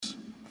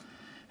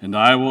And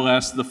I will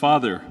ask the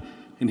Father,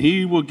 and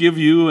he will give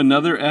you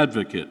another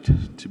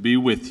advocate to be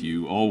with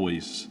you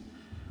always,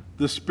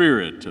 the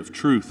Spirit of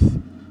truth,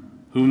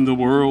 whom the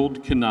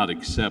world cannot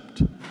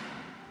accept,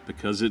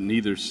 because it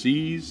neither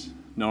sees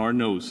nor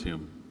knows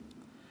him.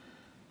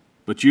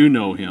 But you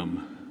know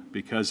him,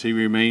 because he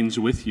remains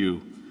with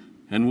you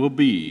and will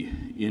be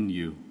in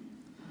you.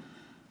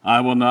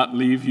 I will not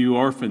leave you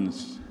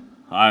orphans.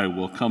 I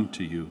will come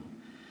to you.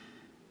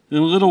 In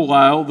a little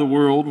while the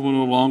world will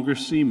no longer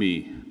see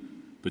me,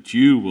 but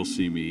you will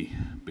see me,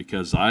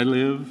 because I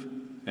live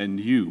and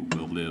you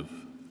will live.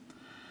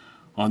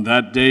 On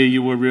that day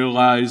you will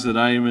realize that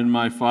I am in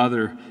my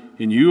Father,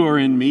 and you are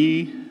in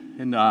me,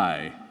 and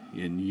I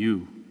in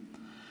you.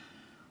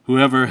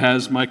 Whoever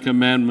has my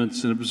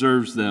commandments and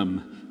observes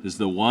them is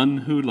the one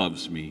who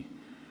loves me,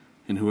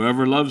 and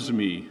whoever loves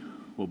me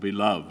will be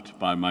loved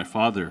by my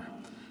Father,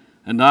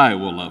 and I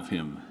will love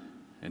him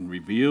and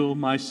reveal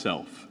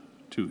myself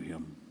to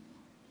him.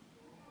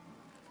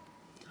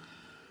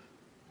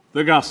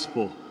 The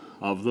Gospel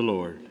of the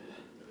Lord.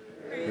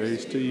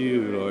 Praise to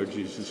you, Lord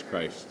Jesus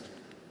Christ.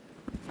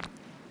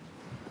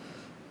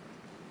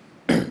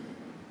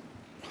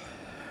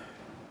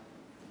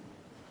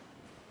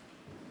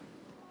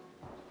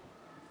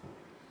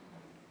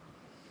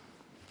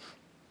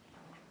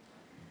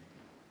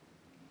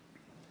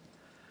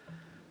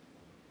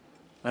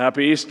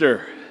 Happy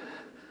Easter.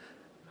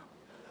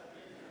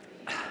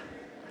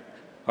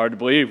 Hard to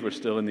believe we're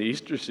still in the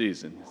Easter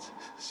season.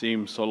 It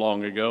seems so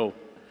long ago.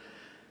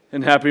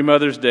 And happy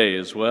Mother's Day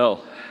as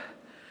well.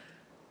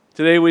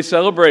 Today we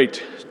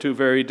celebrate two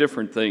very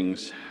different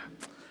things,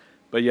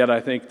 but yet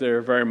I think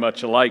they're very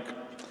much alike.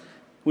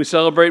 We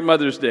celebrate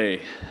Mother's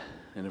Day,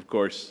 and of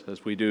course,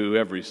 as we do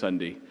every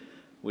Sunday,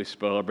 we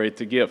celebrate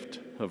the gift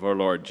of our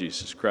Lord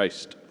Jesus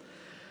Christ.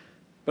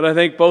 But I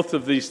think both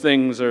of these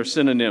things are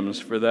synonyms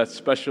for that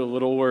special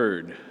little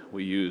word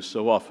we use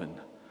so often,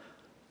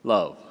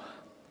 love.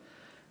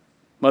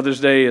 Mother's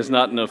Day is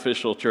not an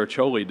official church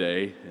holy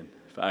day.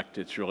 In fact,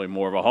 it's really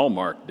more of a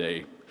Hallmark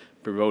day,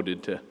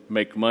 promoted to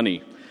make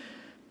money.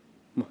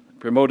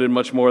 Promoted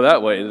much more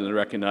that way than to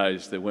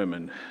recognize the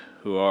women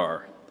who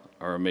are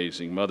our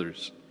amazing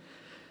mothers.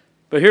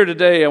 But here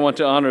today, I want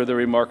to honor the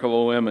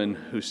remarkable women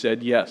who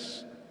said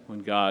yes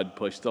when God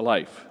placed a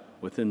life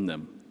within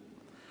them.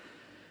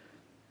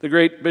 The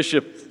great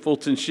Bishop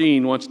Fulton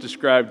Sheen once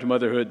described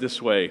motherhood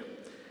this way.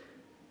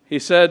 He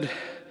said,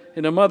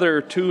 "In a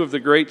mother, two of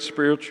the great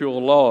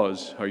spiritual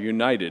laws are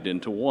united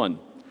into one: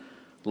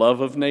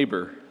 love of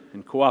neighbor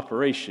and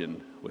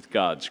cooperation with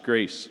God's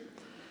grace.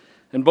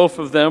 And both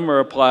of them are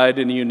applied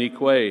in a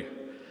unique way.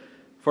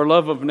 For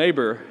love of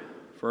neighbor,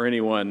 for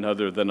anyone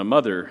other than a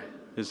mother,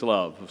 is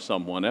love of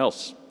someone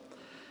else.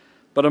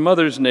 But a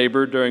mother's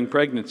neighbor during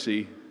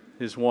pregnancy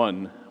is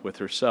one with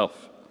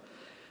herself.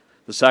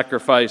 The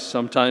sacrifice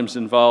sometimes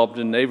involved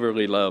in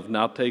neighborly love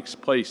now takes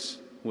place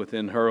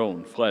within her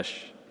own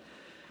flesh.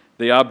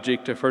 The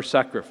object of her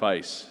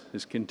sacrifice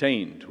is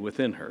contained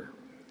within her.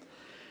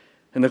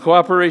 And the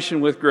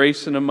cooperation with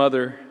grace in a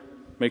mother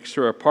makes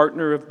her a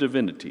partner of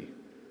divinity.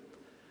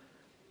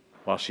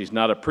 While she's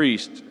not a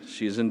priest,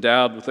 she is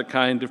endowed with a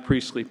kind of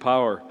priestly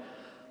power,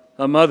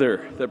 a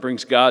mother that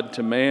brings God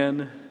to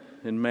man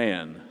and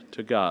man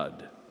to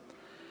God.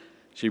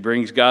 She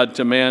brings God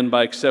to man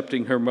by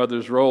accepting her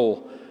mother's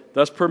role,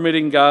 thus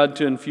permitting God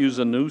to infuse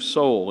a new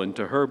soul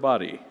into her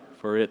body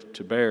for it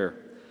to bear.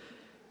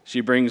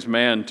 She brings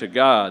man to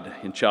God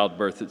in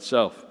childbirth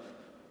itself,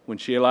 when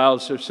she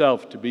allows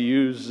herself to be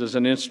used as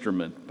an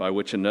instrument by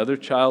which another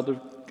child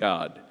of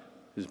God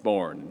is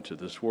born into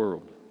this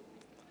world.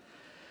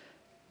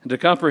 And to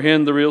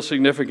comprehend the real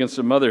significance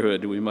of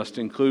motherhood, we must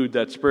include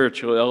that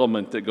spiritual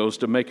element that goes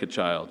to make a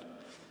child.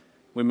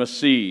 We must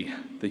see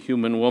the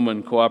human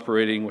woman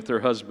cooperating with her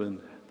husband,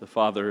 the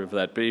father of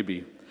that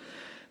baby,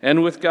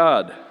 and with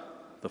God,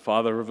 the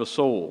Father of a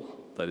soul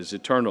that is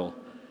eternal,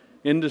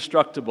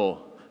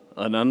 indestructible,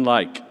 and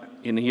unlike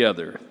any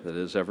other that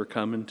has ever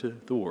come into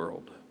the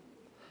world.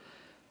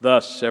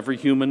 Thus, every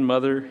human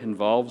mother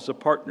involves a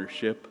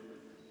partnership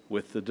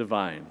with the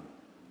divine.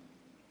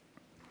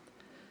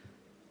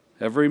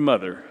 Every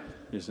mother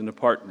is in a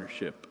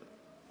partnership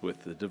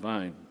with the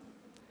divine.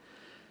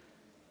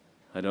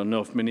 I don't know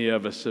if many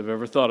of us have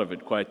ever thought of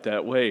it quite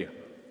that way,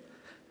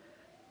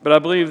 but I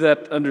believe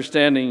that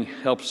understanding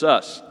helps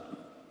us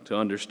to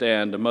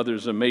understand a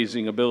mother's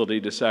amazing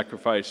ability to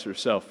sacrifice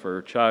herself for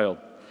her child,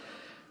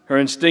 her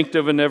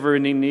instinctive and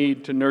never-ending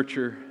need to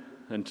nurture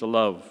and to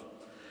love.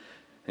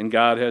 And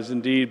God has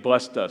indeed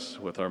blessed us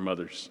with our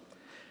mothers.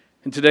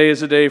 And today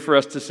is a day for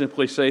us to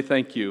simply say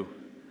thank you.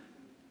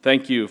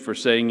 Thank you for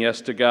saying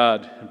yes to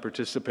God and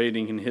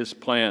participating in His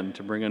plan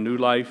to bring a new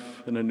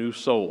life and a new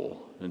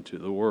soul into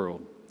the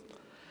world.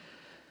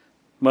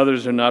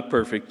 Mothers are not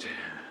perfect,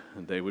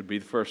 and they would be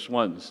the first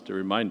ones to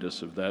remind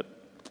us of that.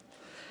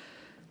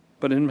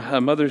 But in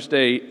Mother's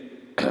Day,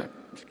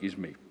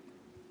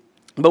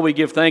 but we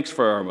give thanks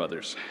for our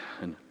mothers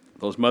and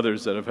those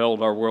mothers that have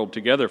held our world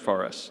together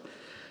for us,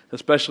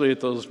 especially at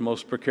those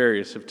most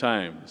precarious of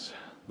times,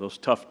 those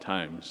tough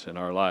times in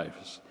our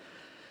lives.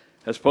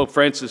 As Pope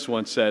Francis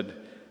once said,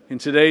 in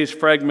today's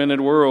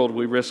fragmented world,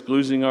 we risk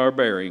losing our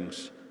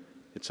bearings.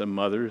 It's a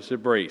mother's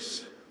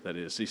embrace that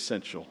is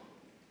essential.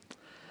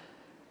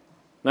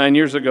 9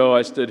 years ago,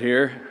 I stood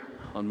here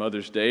on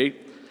Mother's Day,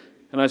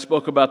 and I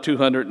spoke about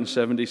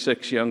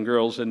 276 young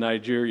girls in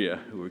Nigeria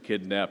who were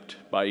kidnapped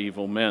by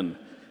evil men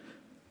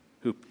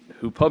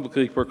who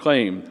publicly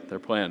proclaimed their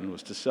plan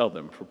was to sell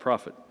them for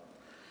profit.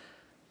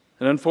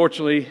 And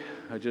unfortunately,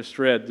 I just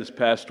read this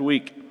past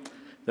week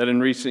that in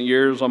recent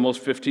years,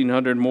 almost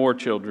 1,500 more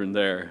children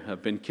there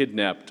have been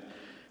kidnapped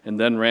and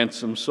then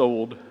ransom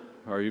sold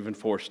or even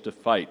forced to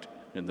fight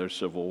in their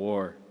civil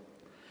war.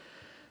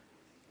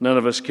 None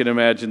of us can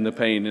imagine the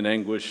pain and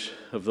anguish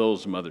of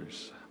those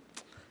mothers.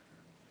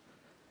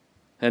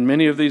 And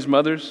many of these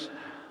mothers,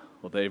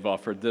 well, they've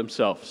offered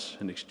themselves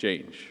in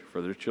exchange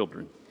for their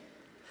children.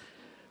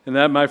 And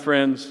that, my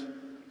friends,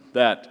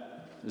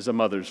 that is a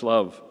mother's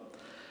love.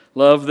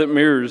 Love that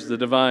mirrors the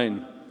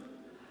divine.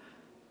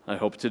 I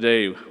hope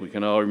today we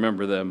can all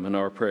remember them in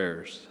our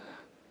prayers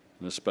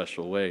in a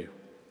special way.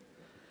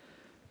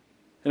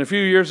 And a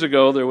few years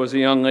ago, there was a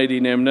young lady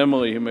named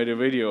Emily who made a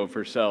video of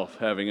herself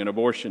having an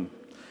abortion.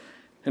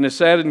 And as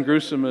sad and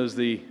gruesome as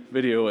the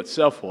video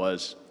itself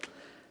was,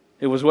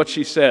 it was what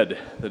she said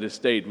that has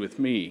stayed with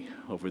me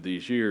over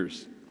these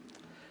years.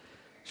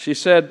 She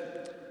said,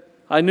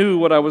 I knew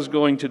what I was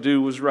going to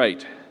do was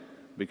right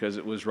because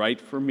it was right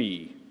for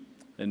me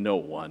and no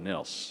one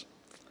else.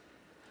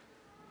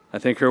 I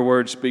think her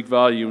words speak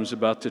volumes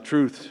about the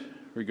truth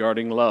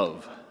regarding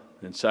love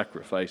and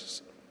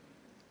sacrifice.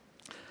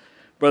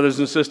 Brothers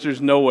and sisters,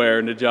 nowhere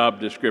in the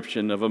job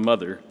description of a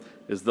mother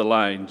is the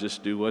line,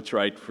 just do what's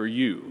right for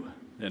you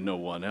and no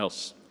one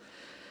else.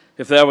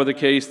 If that were the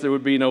case, there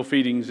would be no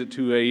feedings at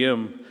 2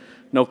 a.m.,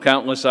 no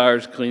countless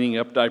hours cleaning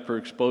up diaper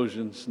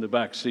explosions in the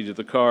back seat of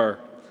the car,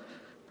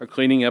 or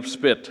cleaning up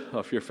spit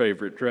off your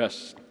favorite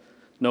dress,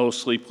 no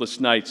sleepless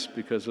nights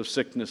because of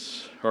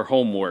sickness or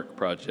homework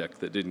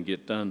project that didn't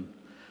get done,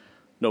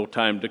 no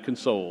time to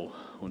console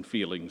when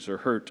feelings are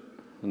hurt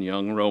and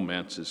young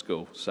romances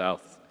go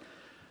south,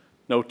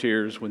 no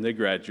tears when they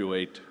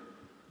graduate,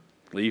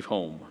 leave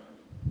home,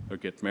 or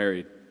get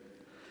married.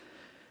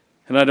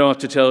 And I don't have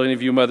to tell any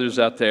of you mothers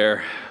out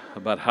there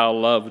about how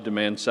love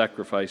demands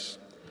sacrifice.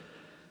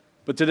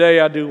 But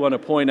today I do want to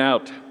point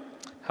out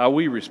how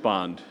we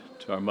respond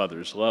to our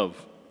mother's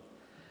love.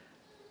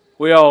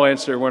 We all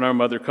answer when our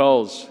mother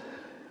calls.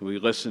 We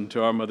listen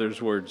to our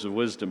mother's words of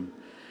wisdom.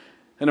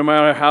 And no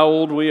matter how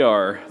old we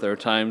are, there are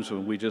times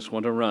when we just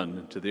want to run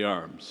into the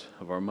arms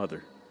of our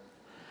mother.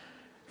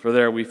 For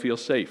there we feel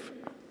safe.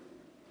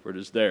 For it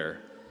is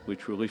there we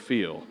truly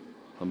feel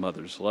a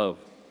mother's love.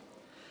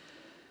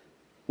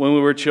 When we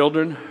were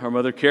children, our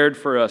mother cared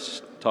for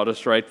us, taught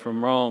us right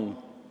from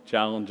wrong,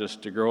 challenged us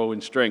to grow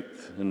in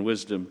strength and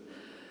wisdom,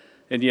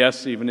 and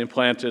yes, even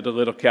implanted a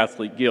little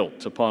Catholic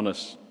guilt upon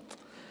us.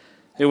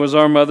 It was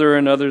our mother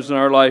and others in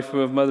our life who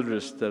have mothered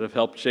us that have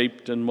helped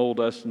shape and mold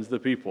us into the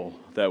people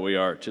that we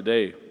are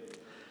today.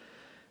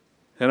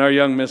 And our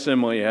young Miss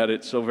Emily had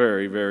it so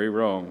very, very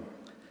wrong.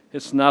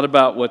 It's not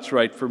about what's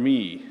right for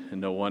me and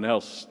no one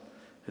else.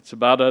 It's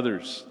about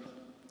others.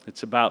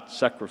 It's about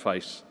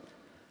sacrifice.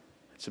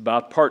 It's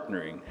about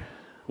partnering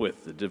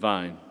with the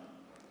divine.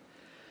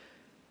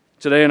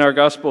 Today in our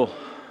gospel,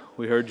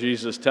 we heard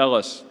Jesus tell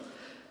us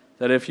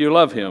that if you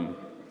love him,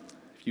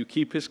 if you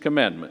keep his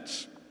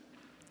commandments,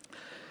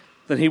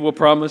 then he will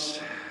promise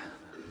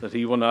that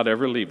he will not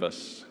ever leave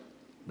us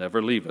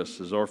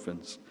as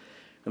orphans,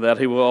 and that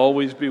he will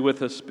always be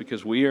with us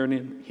because we are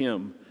in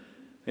him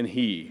and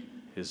he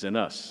is in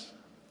us,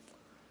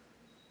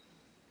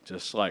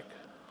 just like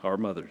our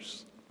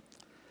mothers.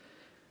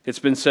 It's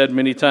been said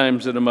many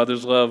times that a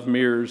mother's love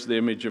mirrors the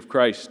image of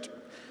Christ.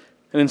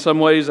 And in some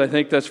ways, I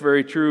think that's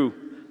very true.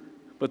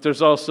 But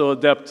there's also a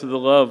depth to the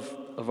love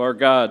of our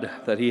God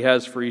that he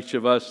has for each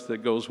of us that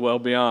goes well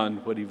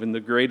beyond what even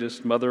the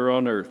greatest mother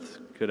on earth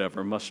could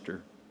ever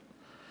muster.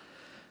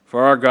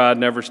 For our God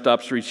never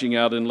stops reaching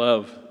out in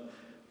love,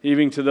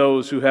 even to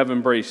those who have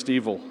embraced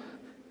evil,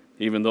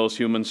 even those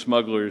human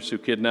smugglers who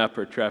kidnap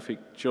or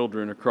traffic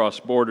children across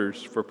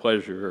borders for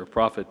pleasure or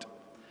profit,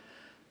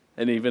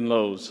 and even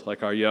those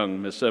like our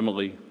young Miss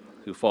Emily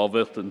who fall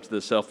victim to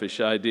the selfish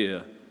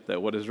idea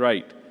that what is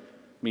right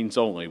means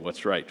only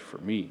what's right for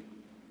me.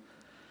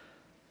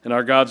 And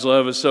our God's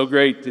love is so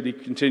great that he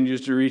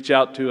continues to reach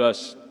out to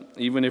us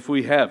even if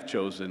we have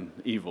chosen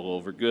evil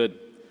over good.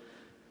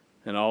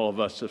 And all of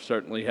us have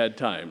certainly had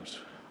times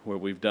where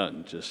we've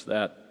done just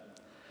that.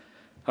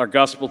 Our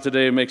gospel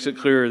today makes it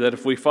clear that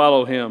if we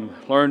follow him,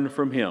 learn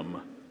from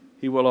him,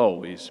 he will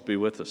always be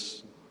with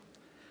us.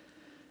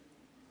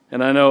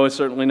 And I know it's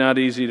certainly not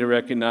easy to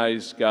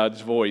recognize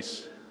God's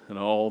voice and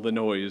all the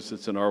noise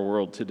that's in our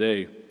world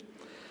today.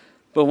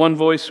 But one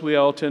voice we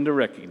all tend to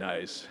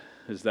recognize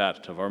is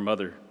that of our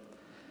mother.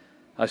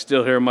 I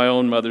still hear my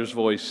own mother's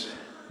voice,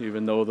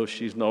 even though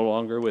she's no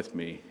longer with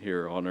me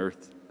here on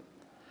earth.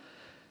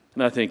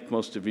 And I think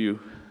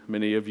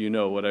many of you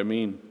know what I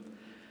mean.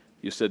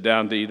 You sit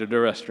down to eat at a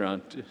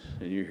restaurant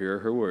and you hear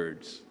her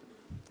words.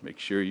 Make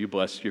sure you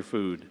bless your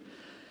food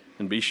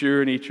and be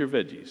sure and eat your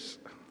veggies.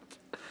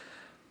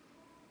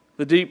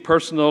 The deep,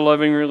 personal,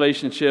 loving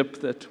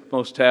relationship that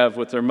most have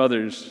with their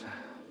mothers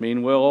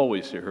mean we'll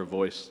always hear her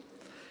voice,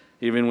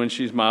 even when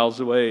she's miles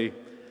away,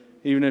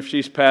 even if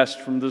she's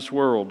passed from this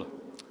world,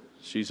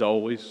 she's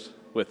always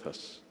with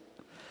us.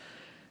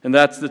 And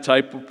that's the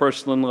type of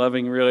personal and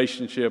loving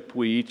relationship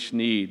we each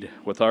need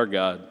with our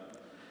God.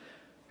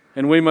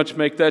 And we must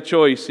make that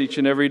choice each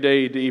and every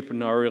day to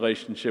deepen our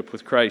relationship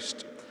with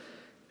Christ.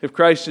 If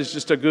Christ is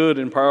just a good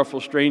and powerful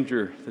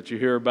stranger that you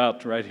hear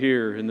about right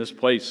here in this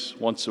place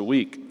once a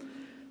week,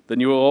 then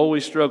you will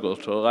always struggle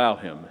to allow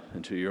him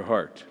into your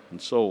heart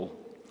and soul,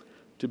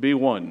 to be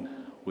one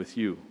with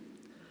you.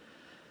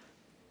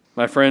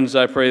 My friends,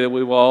 I pray that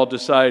we will all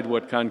decide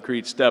what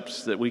concrete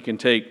steps that we can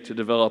take to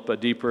develop a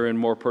deeper and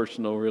more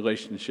personal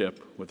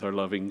relationship with our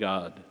loving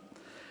God.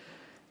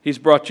 He's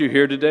brought you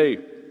here today,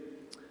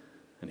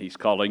 and he's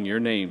calling your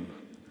name.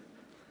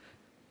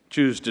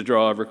 Choose to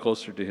draw ever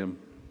closer to him,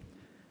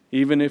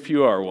 even if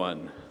you are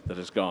one that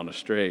has gone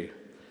astray.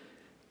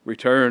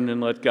 Return and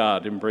let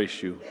God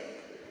embrace you,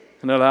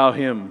 and allow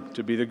him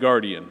to be the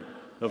guardian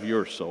of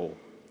your soul.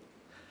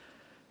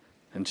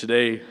 And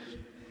today,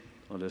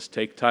 let us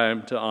take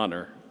time to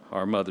honor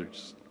our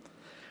mothers.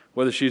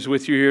 Whether she's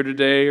with you here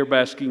today or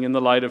basking in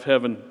the light of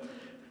heaven,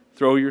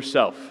 throw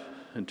yourself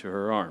into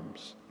her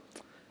arms.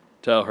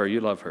 Tell her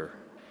you love her,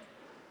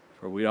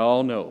 for we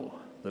all know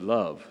that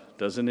love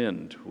doesn't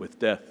end with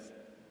death.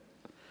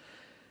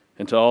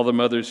 And to all the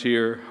mothers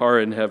here are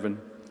in heaven,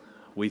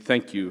 we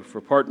thank you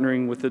for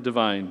partnering with the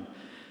divine.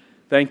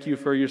 Thank you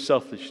for your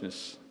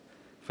selfishness.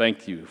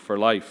 Thank you for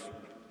life.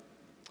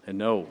 And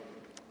know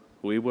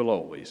we will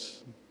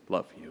always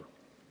love you.